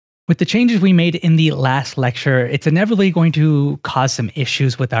With the changes we made in the last lecture, it's inevitably going to cause some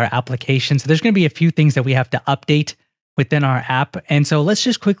issues with our application. So there's going to be a few things that we have to update within our app. And so let's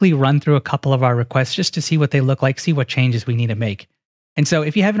just quickly run through a couple of our requests just to see what they look like, see what changes we need to make. And so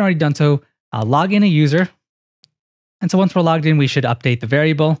if you haven't already done so, log in a user. And so once we're logged in, we should update the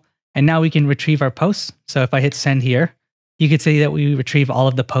variable. And now we can retrieve our posts. So if I hit send here, you could see that we retrieve all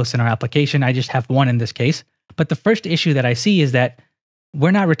of the posts in our application. I just have one in this case. But the first issue that I see is that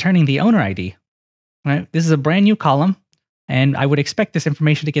we're not returning the owner ID. Right? This is a brand new column, and I would expect this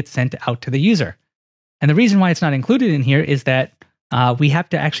information to get sent out to the user. And the reason why it's not included in here is that we have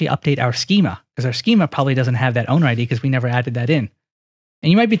to actually update our schema, because our schema probably doesn't have that owner ID because we never added that in.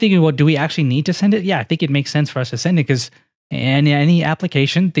 And you might be thinking, well, do we actually need to send it? Yeah, I think it makes sense for us to send it because in any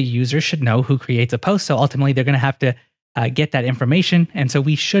application, the user should know who creates a post. So ultimately, they're going to have to get that information. And so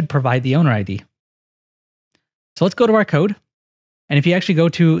we should provide the owner ID. So let's go to our code. And if you actually go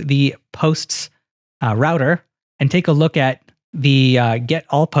to the posts router and take a look at the get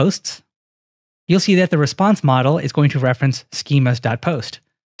all posts, you'll see that the response model is going to reference schemas.post.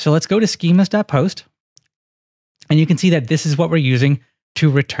 So let's go to schemas.post. And you can see that this is what we're using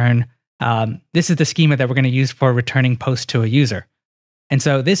to return. This is the schema that we're going to use for returning posts to a user. And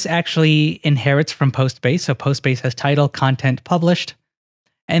so this actually inherits from Postbase. So Postbase has title, content, published.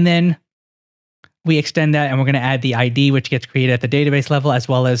 And then we extend that and we're going to add the ID, which gets created at the database level, as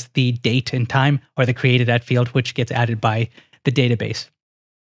well as the date and time, or the created at field, which gets added by the database.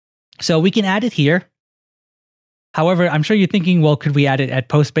 So we can add it here. However, I'm sure you're thinking, well, could we add it at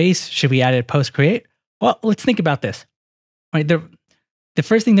Postbase? Should we add it at PostCreate? Well, let's think about this. Right, the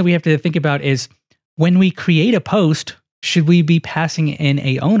first thing that we have to think about is when we create a post, should we be passing in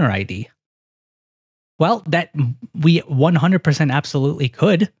a owner ID? Well, that we 100% absolutely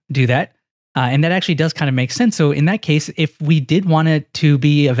could do that. And that actually does kind of make sense. So in that case, if we did want it to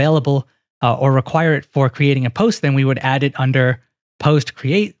be available or require it for creating a post, then we would add it under post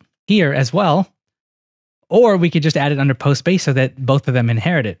create here as well. Or we could just add it under Postbase so that both of them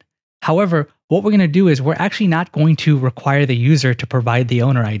inherit it. However, what we're going to do is we're actually not going to require the user to provide the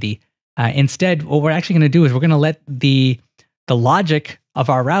owner ID. Instead, what we're actually going to do is we're going to let the logic of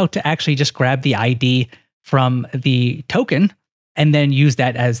our route to actually just grab the ID from the token and then use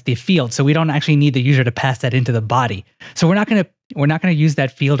that as the field. So we don't actually need the user to pass that into the body. So we're not going to use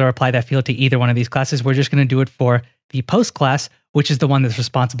that field or apply that field to either one of these classes. We're just going to do it for the post class, which is the one that's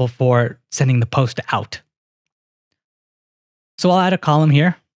responsible for sending the post out. So I'll add a column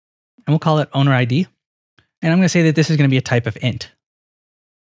here and we'll call it owner ID. And I'm going to say that this is going to be a type of int.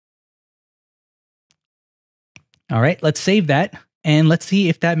 All right, let's save that and let's see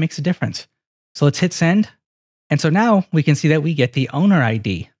if that makes a difference. So let's hit send. And so now we can see that we get the owner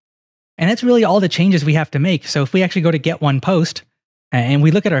ID. And that's really all the changes we have to make. So if we actually go to get one post and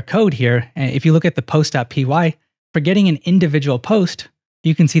we look at our code here, and if you look at the post.py, for getting an individual post,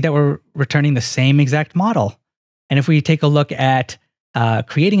 you can see that we're returning the same exact model. And if we take a look at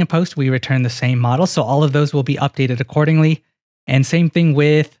creating a post, we return the same model. So all of those will be updated accordingly. And same thing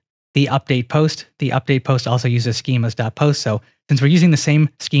with the update post. The update post also uses schemas.post. So since we're using the same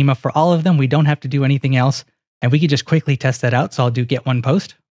schema for all of them, we don't have to do anything else. And we could just quickly test that out. So I'll do get one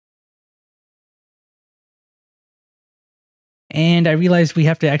post. And I realized we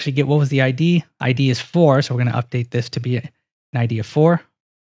have to actually get, what was the ID? ID is 4. So we're going to update this to be an ID of 4.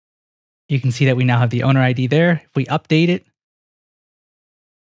 You can see that we now have the owner ID there. If we update it,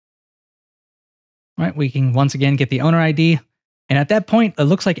 right, we can once again get the owner ID. And at that point, it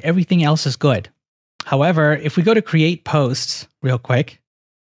looks like everything else is good. However, if we go to create posts real quick,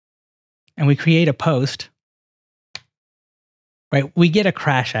 and we create a post, right, we get a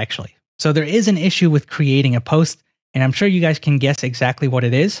crash actually. So there is an issue with creating a post, and I'm sure you guys can guess exactly what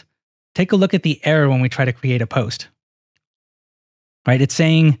it is. Take a look at the error when we try to create a post. Right, it's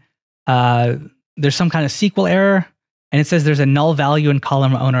saying there's some kind of SQL error, and it says there's a null value in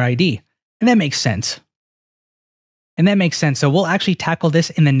column owner ID. And that makes sense. So we'll actually tackle this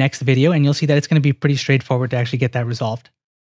in the next video, and you'll see that it's going to be pretty straightforward to actually get that resolved.